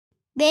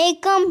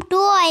Welcome to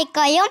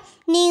IKM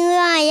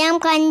நியூயம்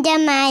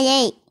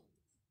கஞ்சமாயை.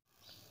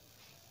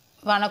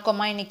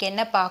 வணக்கம்மா. இன்னைக்கு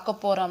என்ன பார்க்க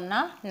போறோம்னா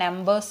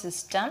நம்பர்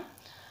சிஸ்டம்.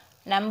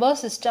 நம்பர்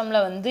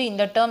சிஸ்டம்ல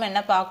இந்த டேர்ம்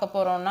என்ன பார்க்க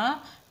போறோம்னா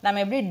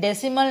நம்ம எப்படி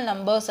டெசிமல்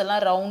நம்பர்ஸ்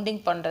எல்லாம்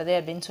ரவுண்டிங் பண்றது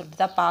அப்படினு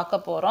சொல்லிட்டு தான்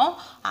பார்க்க போறோம்.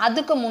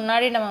 அதுக்கு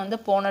முன்னாடி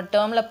நம்ம போன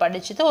டேர்ம்ல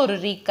படிச்சது ஒரு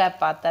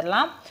recap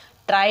பார்த்தறலாம்.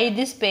 Try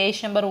this page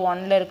number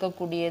 1ல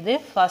இருக்கக்கூடியது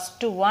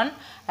first one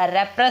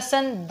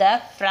represent the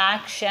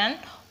fraction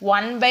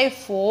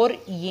 1/4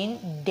 in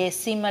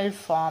decimal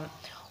form.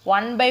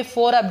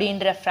 1/4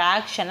 அப்படின்ற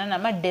ஃப்ராக்ஷனை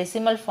நம்ம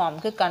டெசிமல்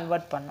ஃபார்முக்கு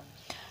கன்வெர்ட் பண்ணோம்.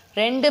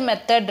 ரெண்டு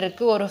மெத்தட்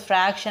இருக்குது ஒரு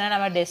ஃப்ராக்ஷனை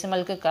நம்ம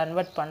டெசிமலுக்கு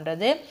கன்வெர்ட்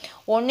பண்ணுறது.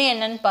 ஒன்று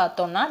என்னன்னு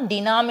பார்த்தோம்னா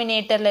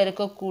டினாமினேட்டரில்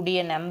இருக்கக்கூடிய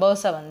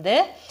நம்பர்ஸை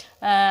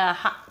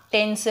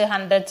டென்ஸு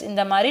ஹண்ட்ரட்ஸ்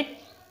இந்த மாதிரி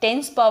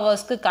டென்ஸ்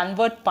பவர்ஸ்க்கு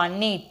கன்வெர்ட்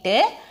பண்ணிவிட்டு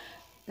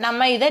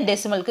நம்ம இதை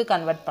டெசிமலுக்கு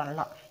கன்வெர்ட்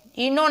பண்ணலாம்.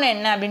 இன்னொன்று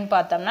என்ன அப்படின்னு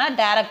பார்த்தோம்னா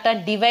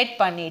டைரெக்டாக டிவைட்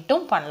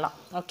பண்ணிட்டும் பண்ணலாம்.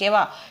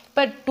 ஓகேவா?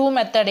 இப்போ டூ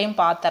மெத்தடையும்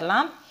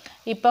பார்த்துடலாம்.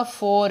 இப்போ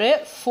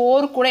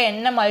 4 கூட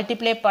என்ன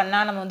மல்டிப்ளை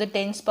பண்ணால் நம்ம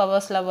டென்ஸ்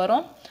பவர்ஸில்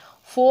வரும்.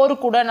 4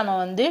 கூட நம்ம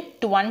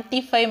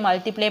 25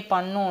 மல்டிப்ளை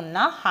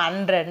பண்ணோம்னா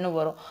 100ன்னு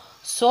வரும்.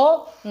 ஸோ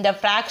இந்த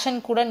ஃப்ராக்ஷன்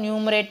கூட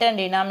நியூமரேட்டர்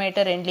அண்ட்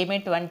டினாமினேட்டர் ரெண்டுலேயுமே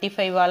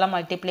 25ஆல்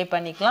மல்டிப்ளை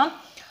பண்ணிக்கலாம்.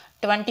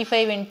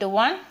 25 into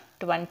 1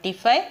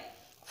 25,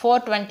 4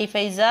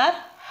 25s are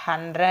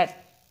 100.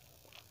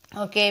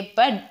 ஓகே,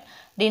 இப்போ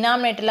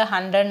டினாமினேட்டரில்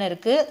 100ன்னு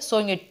இருக்குது. ஸோ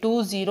இங்கே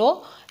 20.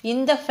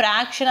 இந்த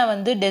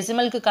ஃப்ராக்ஷனை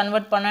டெசிமலுக்கு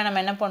கன்வெர்ட் பண்ணால் நம்ம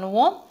என்ன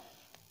பண்ணுவோம்,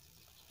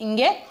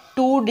 இங்கே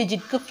 2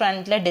 டிஜிட்க்கு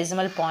ஃப்ரண்ட்டில்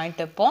டெசிமல் பாயிண்ட்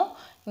வைப்போம்.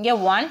 இங்கே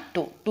 1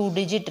 2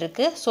 டிஜிட்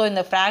இருக்குது. ஸோ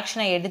இந்த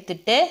ஃப்ராக்ஷனை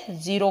எடுத்துட்டு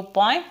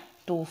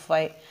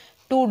 0.25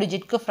 2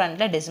 டிஜிட்க்கு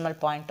ஃப்ரண்ட்டில் டெசிமல்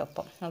பாயிண்ட்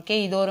வைப்போம். ஓகே,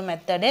 இது ஒரு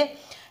மெத்தடு.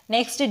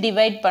 நெக்ஸ்ட்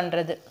டிவைட்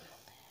பண்ணுறது.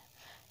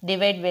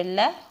 டிவைட்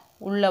வெளில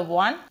உள்ள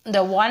 1. இந்த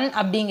 1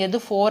 அப்படிங்கிறது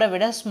 4ஐ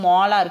விட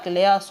ஸ்மாலாக இருக்கு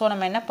இல்லையா? ஸோ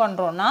நம்ம என்ன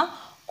பண்ணுறோன்னா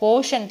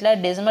கோஷன்ட்டில்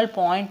டெசிமல்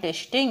பாயிண்ட்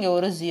வச்சுட்டு இங்கே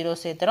ஒரு 0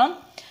 சேர்த்துறோம்.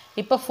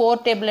 இப்போ 4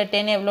 டேபிளில்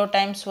 10 எவ்வளோ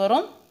டைம்ஸ்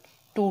வரும்?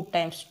 2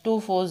 டைம்ஸ். 2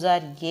 4s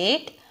are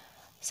 8.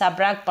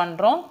 சப்ராக்ட்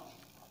பண்ணுறோம்,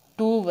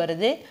 2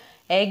 வருது.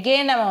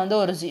 எகெயின் நம்ம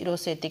ஒரு 0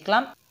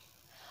 சேர்த்திக்கலாம்.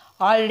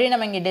 ஆல்ரெடி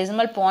நம்ம இங்கே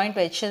டெசிமல் பாயிண்ட்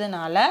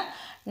வச்சதுனால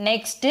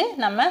நெக்ஸ்ட்டு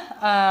நம்ம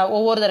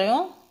ஒவ்வொரு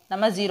தடவையும்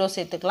நம்ம 0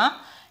 சேர்த்துக்கலாம்.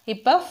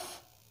 இப்போ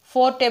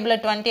 4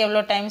 டேபிளில் 20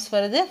 எவ்வளோ டைம்ஸ்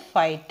வருது?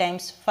 5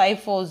 டைம்ஸ். 5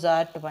 4s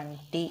are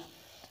 20.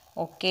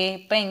 ஓகே,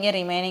 இப்போ இங்கே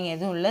ரிமைனிங்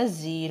எதுவும் இல்லை,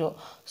 0.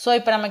 ஸோ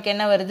இப்போ நமக்கு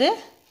என்ன வருது?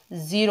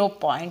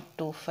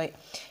 0.25.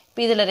 இப்போ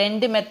இதில்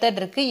ரெண்டு மெத்தட்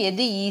இருக்குது.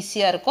 எது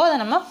ஈஸியாக இருக்கோ அதை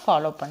நம்ம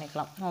ஃபாலோ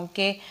பண்ணிக்கலாம்.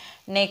 Okay,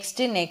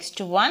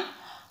 next one.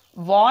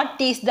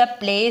 What is the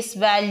place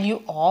value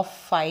of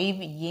 5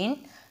 இன்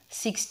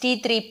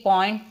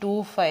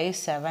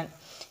 63.257?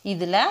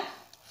 இதில்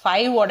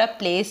 5ஓட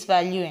பிளேஸ்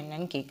வேல்யூ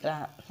என்னன்னு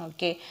கேட்குறாங்க.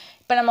 ஓகே,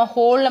 இப்போ நம்ம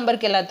ஹோல்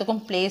நம்பருக்கு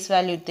எல்லாத்துக்கும் பிளேஸ்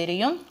வேல்யூ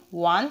தெரியும்.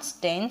 1s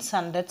 10s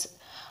 100s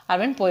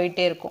அப்படின்னு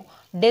போயிட்டே இருக்கும்.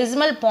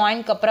 டெசிமல்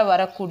பாயிண்ட்க்கு அப்புறம்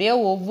வரக்கூடிய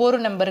ஒவ்வொரு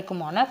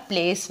நம்பருக்குமான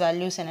பிளேஸ்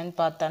வேல்யூஸ் என்னென்னு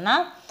பார்த்தோன்னா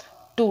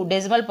 2.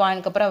 டெசிமல்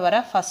பாயிண்ட்க்கு அப்புறம் வர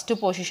ஃபஸ்ட்டு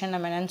பொசிஷன்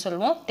நம்ம என்னென்னு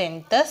சொல்லுவோம்?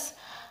 10ths.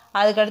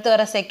 அதுக்கடுத்து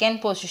வர செகண்ட்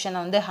பொசிஷனை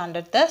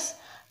 100ths.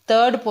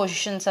 தேர்ட்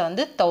பொசிஷன்ஸை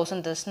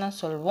 1000thsன்னு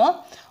சொல்லுவோம்.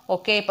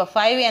 ஓகே, இப்போ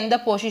 5 எந்த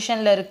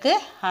பொசிஷனில்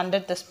இருக்குது?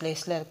 100ths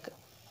பிளேஸில் இருக்குது.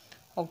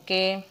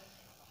 Okay,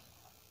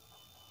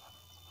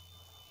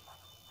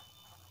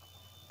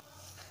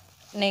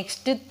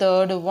 next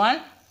third one.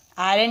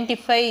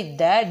 Identify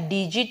the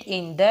digit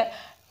in the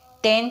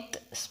 10th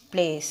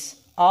place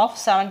of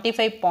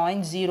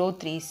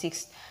 75.036.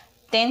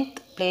 10th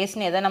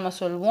பிளேஸ்னு எதை நம்ம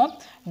சொல்லுவோம்?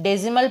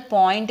 டெசிமல்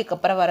பாயிண்ட்டுக்கு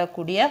அப்புறம்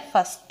வரக்கூடிய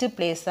ஃபஸ்ட்டு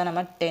பிளேஸ் தான்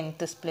நம்ம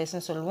 10th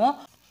பிளேஸ்னு சொல்லுவோம்.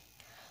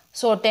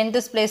 ஸோ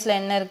 10th பிளேஸில்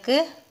என்ன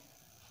இருக்குது?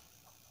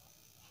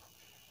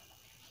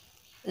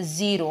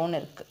 0ன்னு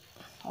இருக்குது.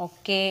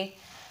 Okay,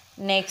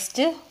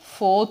 next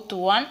fourth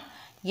one.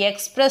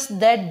 Express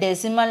the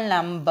decimal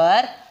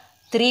number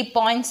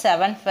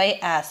 3.75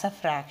 as a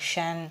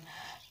fraction.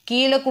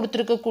 கீழே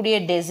கொடுத்துருக்கக்கூடிய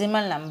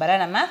டெசிமல் நம்பரை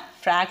நம்ம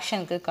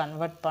ஃப்ராக்ஷனுக்கு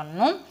கன்வெர்ட்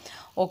பண்ணணும்.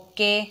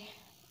 ஓகே,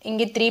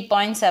 இங்கே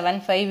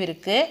 3.75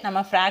 இருக்குது. நம்ம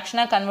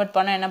ஃப்ராக்ஷனாக கன்வெர்ட்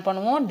பண்ண என்ன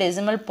பண்ணுவோம்?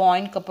 டெசிமல்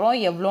பாயிண்ட்க்கு அப்புறம்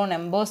எவ்வளோ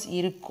நம்பர்ஸ்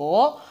இருக்கோ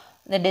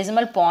இந்த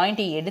டெசிமல்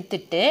பாயிண்ட்டை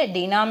எடுத்துட்டு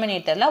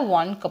டினாமினேட்டரில்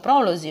 1க்கு அப்புறம்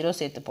அவ்வளோ 0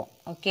 சேர்த்துப்போம்.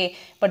 ஓகே,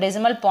 இப்போ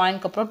டெசிமல்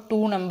பாயிண்ட்க்கு அப்புறம்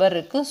 2 நம்பர்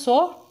இருக்குது. So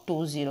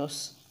 2 zeros.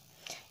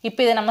 இப்போ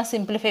இதை நம்ம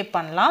சிம்பிளிஃபை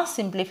பண்ணலாம்.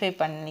 சிம்பிளிஃபை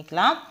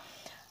பண்ணிக்கலாம்.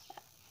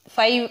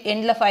 5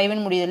 எண்டில்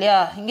 5ன்னு முடியுது இல்லையா?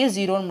 இங்கே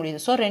 0ன்னு முடியுது.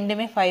 ஸோ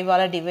ரெண்டுமே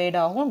 5ஆல் டிவைட்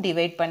ஆகும்.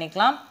 டிவைட்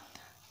பண்ணிக்கலாம்.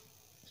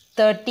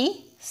 30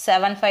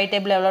 7 5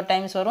 டேபிள் எவ்வளோ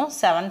டைம்ஸ் வரும்?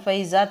 7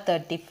 5s are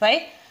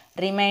 35.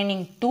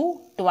 ரிமைனிங் 2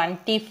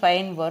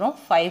 25ன்னு வரும்.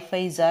 5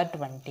 5s are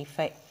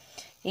 25.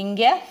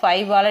 இங்கே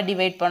 5ஆல்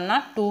டிவைட்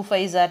பண்ணால் 2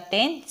 5s are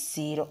 10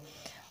 0.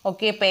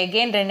 ஓகே, இப்போ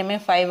எகெயின் ரெண்டுமே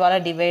 5ஆல்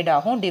டிவைட்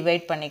ஆகும்.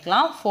 டிவைட்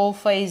பண்ணிக்கலாம். 4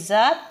 5s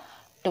are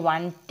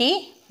 20.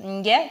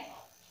 இங்கே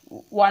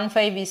 1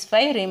 5 is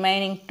 5.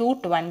 Remaining 2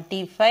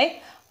 25.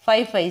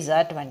 5 5s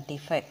are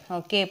 25.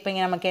 Okay, இப்போ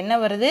இங்கே நமக்கு என்ன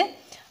வருது?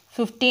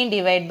 15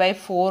 டிவைட் பை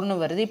 4ன்னு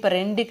வருது. இப்போ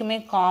ரெண்டுக்குமே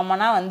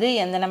காமனாக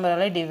எந்த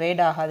நம்பரால்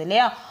டிவைட் ஆகாது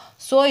இல்லையா?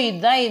 ஸோ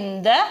இதுதான்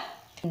இந்த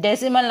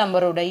decimal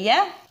நம்பருடைய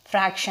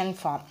fraction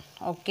form.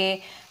 Okay,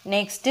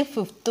 next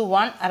fifth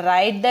one,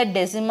 write the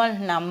decimal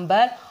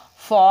number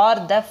for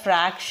the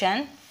fraction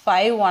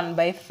 5 1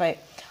 by 5.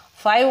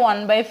 5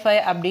 1 by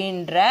 5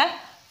 அப்படின்ற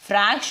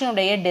fraction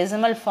உடைய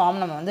decimal form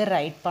நம்ம வந்து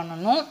write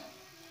பண்ணணும்.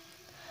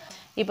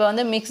 இப்போ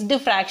வந்து mixed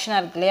fraction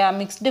இருக்கு இல்லையா,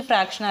 mixed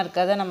fraction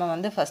இருக்கிறத நம்ம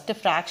வந்து first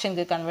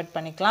fractionக்கு convert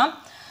பண்ணிக்கலாம்.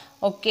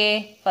 ஓகே,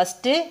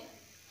 first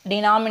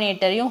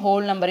denominatorயும்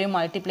whole numberயும்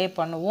multiply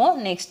பண்ணுவோம்.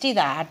 next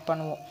இதை add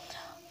பண்ணுவோம்.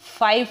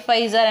 5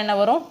 5s are என்ன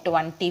வரும்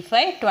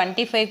 25.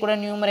 25 கூட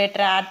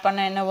numerator add பண்ண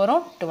என்ன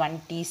வரும்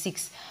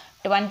 26.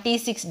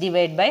 26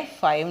 divide by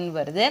 5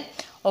 வருது.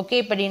 ஓகே,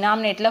 இப்போ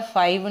denominatorல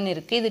 5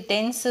 இருக்கு. இது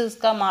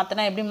tenses-க்கா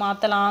மாற்றினா எப்படி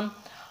மாற்றலாம்?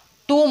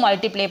 2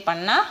 multiply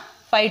பண்ணால்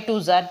 5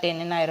 2s are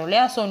 10 ஆயிரும்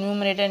இல்லையா. So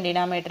numerator and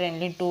denominator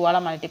ரெண்டுலையும் 2ஆல்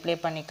multiply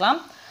பண்ணிக்கலாம்.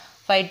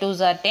 5 2s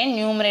are 10.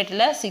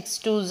 numeratorல 6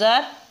 2s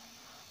are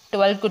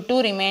 12க்கு 2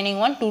 remaining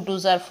 1 2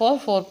 2s are 4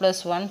 4 plus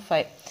 1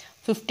 5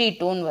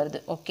 52 வருது.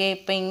 ஓகே,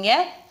 இப்போ இங்கே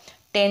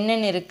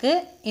 10 இருக்கு.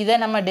 இதை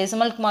நம்ம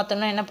டெசிமலுக்கு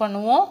மாற்றோம்னா என்ன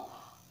பண்ணுவோம்?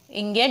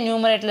 இங்கே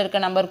நியூமரேட்டரில் இருக்க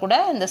நம்பர் கூட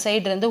இந்த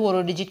சைடு இருந்து ஒரு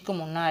டிஜிட்க்கு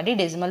முன்னாடி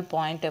டெசிமல்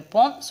பாயிண்ட்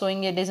வைப்போம். ஸோ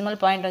இங்கே டெசிமல்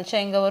பாயிண்ட் வச்சா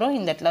எங்கே வரும்?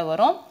 இந்த இடத்துல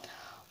வரும்.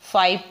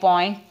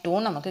 5.2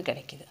 நமக்கு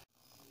கிடைக்குது.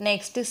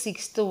 Next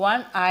sixth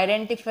one,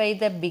 identify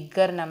the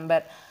bigger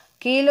number.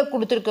 கீழே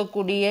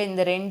கொடுத்துருக்கக்கூடிய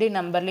இந்த ரெண்டு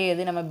நம்பர்ல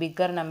எது நம்ம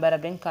பிக்கர் நம்பர்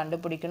அப்படின்னு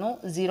கண்டுபிடிக்கணும்.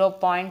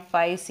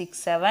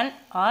 0.567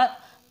 ஆர்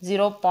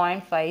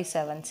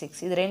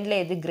 0.576. இது ரெண்டில்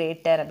எது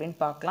கிரேட்டர் அப்படின்னு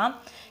பார்க்கலாம்.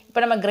 இப்போ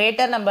நம்ம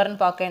கிரேட்டர் நம்பர்னு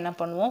பார்க்க என்ன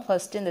பண்ணுவோம்?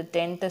 ஃபர்ஸ்ட் இந்த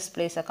 10th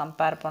பிளேஸை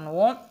கம்பேர்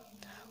பண்ணுவோம்.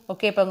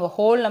 ஓகே, இப்போ இங்கே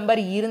ஹோல் நம்பர்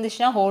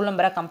இருந்துச்சுன்னா ஹோல்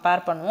நம்பரை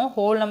கம்பேர் பண்ணுவோம்.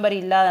 ஹோல் நம்பர்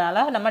இல்லாதனால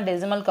நம்ம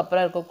டெசிமலுக்கு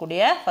அப்புறம்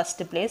இருக்கக்கூடிய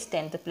ஃபர்ஸ்ட் பிளேஸ்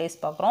 10th பிளேஸ்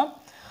பார்க்குறோம்.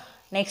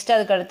 நெக்ஸ்ட்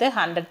அதுக்கு அடுத்து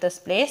 100th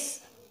பிளேஸ்.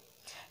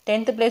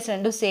 10th பிளேஸ்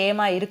ரெண்டும்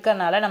சேமாக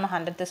இருக்கிறனால நம்ம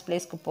 100th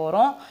பிளேஸ்க்கு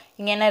போகிறோம்.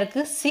 இங்கே என்ன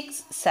இருக்குது? 6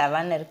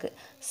 7 இருக்குது.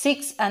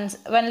 6 and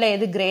 7ல்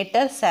எது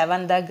கிரேட்டர்?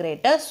 7 தான்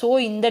கிரேட்டர். ஸோ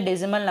இந்த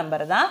டெசிமல்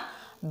நம்பர் தான்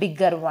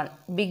பிக்கர் ஒன்.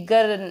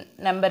 பிக்கர்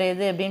நம்பர்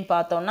எது அப்படின்னு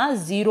பார்த்தோம்னா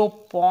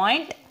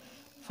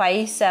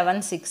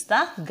 0.576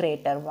 தான்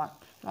greater one.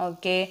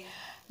 Okay,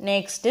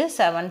 next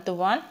 7th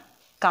one,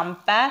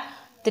 compare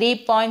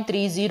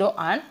 3.30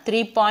 and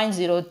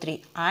 3.03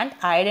 and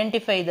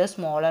identify the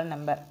smaller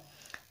number.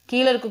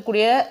 கீழே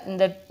இருக்கக்கூடிய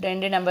இந்த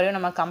ரெண்டு நம்பரையும்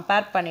நம்ம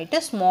கம்பேர் பண்ணிவிட்டு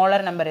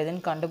ஸ்மாலர் நம்பர்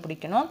எதுன்னு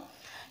கண்டுபிடிக்கணும்.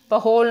 இப்போ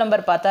ஹோல்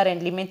நம்பர் பார்த்தா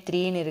ரெண்டுலேயுமே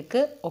 3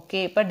 இருக்குது. ஓகே,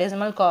 இப்போ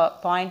டெசிமல்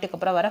பாயிண்ட்டுக்கு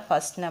அப்புறம் வர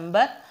ஃபர்ஸ்ட்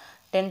நம்பர்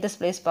 10th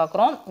பிளேஸ்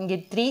பார்க்குறோம். இங்கே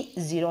 3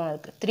 0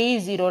 இருக்குது. 3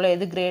 0ல்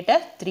எது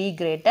greater? 3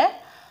 greater.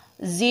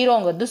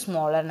 0ங்கிறது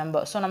smaller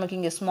number. So நமக்கு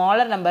இங்கே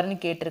ஸ்மாலர் நம்பர்னு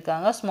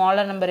கேட்டிருக்காங்க.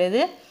 ஸ்மாலர் நம்பர்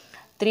எது?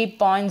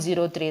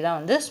 3.03 தான்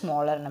வந்து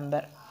smaller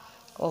number.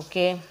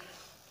 Okay,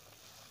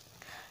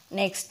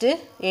 next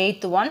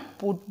 8th one,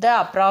 put the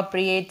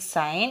appropriate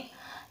sign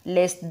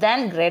less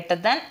than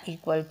greater than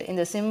equal to.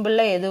 இந்த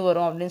சிம்பிளில் எது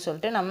வரும் அப்படின்னு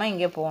சொல்லிட்டு நம்ம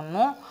இங்கே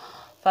போடணும்.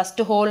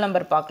 ஃபஸ்ட்டு ஹோல்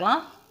நம்பர் பார்க்கலாம்.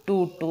 2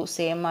 2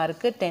 சேமாக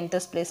இருக்குது.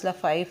 10th பிளேஸில்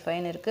 5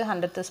 5 இருக்குது.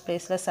 100th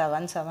பிளேஸில்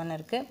 7 7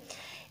 இருக்குது.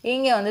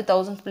 இங்கே வந்து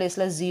 1000th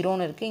பிளேஸில்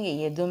 0ன்னு இருக்குது. இங்கே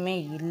எதுவுமே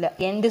இல்லை.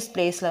 எண்டு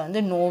பிளேஸில் வந்து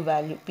நோ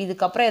வேல்யூ.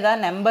 இதுக்கப்புறம்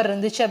ஏதாவது நம்பர்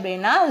இருந்துச்சு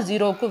அப்படின்னா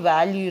 0க்கு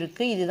வேல்யூ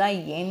இருக்குது. இதுதான்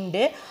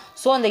எண்டு.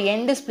 ஸோ அந்த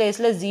எண்டு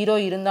பிளேஸில் 0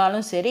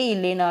 இருந்தாலும் சரி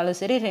இல்லைனாலும்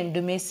சரி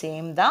ரெண்டுமே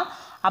சேம் தான்.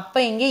 அப்போ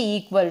இங்கே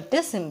ஈக்குவல் டு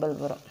சிம்பிள்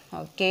வரும்.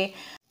 Okay,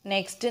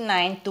 next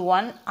 9th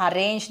one,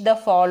 arrange the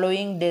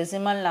following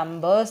decimal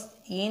numbers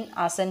in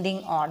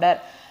ascending order.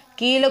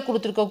 கீழே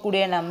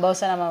கொடுத்துருக்கக்கூடிய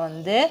நம்பர்ஸை நம்ம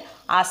வந்து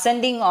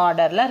அசெண்டிங்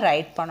ஆர்டரில்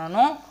ரைட்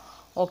பண்ணணும்.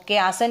 Okay,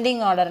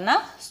 ascending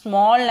ஆர்டர்னால்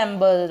small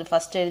number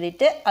first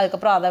எழுதிட்டு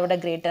அதுக்கப்புறம் அதை விட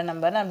கிரேட்டர்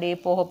நம்பர்னு அப்படியே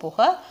போக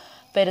போக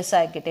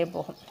பெருசாகிக்கிட்டே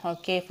போகும்.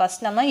 ஓகே,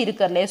 ஃபஸ்ட் நம்ம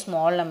இருக்கிறதுலே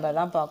ஸ்மால் நம்பர்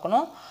தான்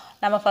பார்க்கணும்.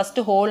 நம்ம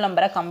ஃபஸ்ட்டு ஹோல்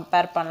நம்பரை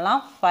கம்பேர் பண்ணலாம்.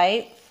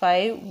 5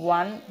 5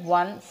 1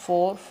 1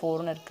 4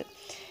 4ன்னு இருக்குது.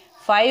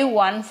 5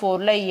 1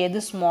 4ல் எது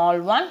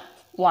ஸ்மால் ஒன்?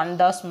 1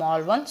 தான்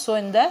ஸ்மால் ஒன். ஸோ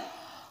இந்த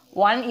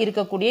 1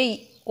 இருக்கக்கூடிய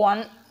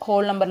 1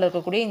 ஹோல் நம்பரில்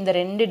இருக்கக்கூடிய இந்த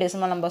ரெண்டு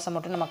டெசிமல் நம்பர்ஸை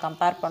மட்டும் நம்ம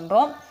கம்பேர்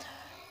பண்ணுறோம்.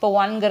 இப்போ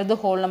 1ங்கிறது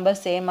ஹோல்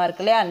நம்பர் சேமாக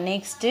இருக்கு இல்லையா.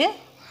 நெக்ஸ்ட்டு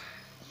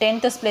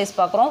 10th பிளேஸ்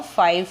பார்க்குறோம்.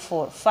 5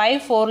 4 5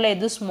 4ல்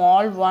எது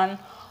ஸ்மால் ஒன்?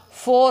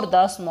 4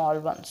 தான் ஸ்மால்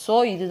ஒன். ஸோ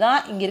இதுதான்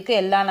இங்கே இருக்க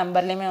எல்லா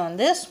நம்பர்லேயுமே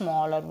வந்து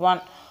ஸ்மாலர்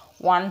ஒன்.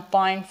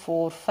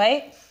 1.45.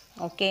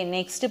 ஓகே,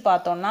 நெக்ஸ்ட்டு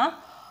பார்த்தோன்னா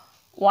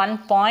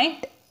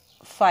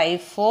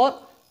 1.54.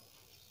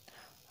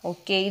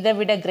 ஓகே, இதை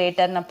விட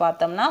கிரேட்டர்னு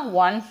பார்த்தோம்னா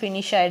 1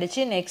 ஃபினிஷ்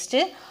ஆகிடுச்சு. நெக்ஸ்ட்டு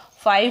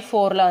 5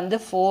 4ல் வந்து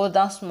 4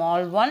 தான்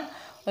ஸ்மால் ஒன்.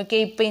 ஓகே,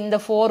 இப்போ இந்த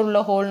 4 உள்ள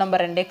ஹோல்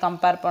நம்பர் ரெண்டே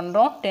கம்பேர்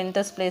பண்ணுறோம்.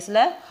 10th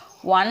பிளேஸில்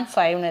 1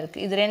 5ன்னு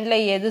இருக்குது. இது ரெண்டில்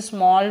எது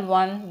ஸ்மால்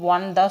ஒன்?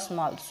 1 தான்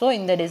ஸ்மால். ஸோ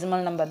இந்த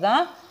டெசிமல் நம்பர்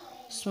தான்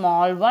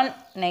ஸ்மால் ஒன்.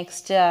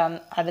 நெக்ஸ்ட்டு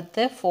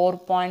அடுத்து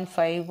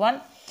 4.51.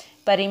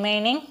 இப்போ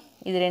ரிமைனிங்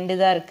இது ரெண்டு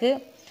தான் இருக்குது.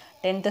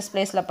 10th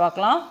பிளேஸில்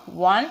பார்க்கலாம்.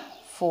 1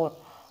 4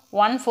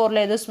 1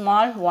 4ல் எது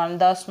ஸ்மால்? 1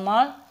 தான்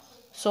ஸ்மால்.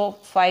 ஸோ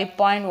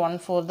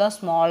 5.14 தான்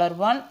ஸ்மாலர்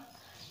ஒன்.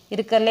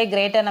 இருக்கிறதுலே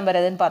கிரேட்டர் நம்பர்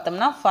எதுன்னு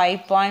பார்த்தோம்னா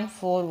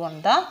 5.41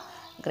 தான்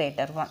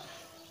கிரேட்டர் ஒன்.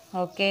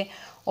 ஓகே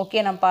ஓகே,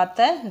 நான்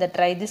பார்த்தேன் இந்த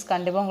ட்ரை திஸ்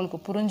கண்டிப்பாக உங்களுக்கு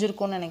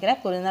புரிஞ்சிருக்கும்னு நினைக்கிறேன்.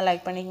 புரிஞ்சால்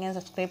லைக் பண்ணிக்கங்க,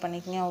 சப்ஸ்கிரைப்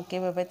பண்ணிக்கங்க. Okay,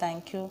 by by,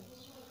 thank you.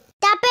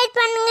 Support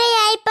பண்ணுங்க,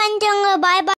 லைக் பண்ணுங்க. பாய் பாய்.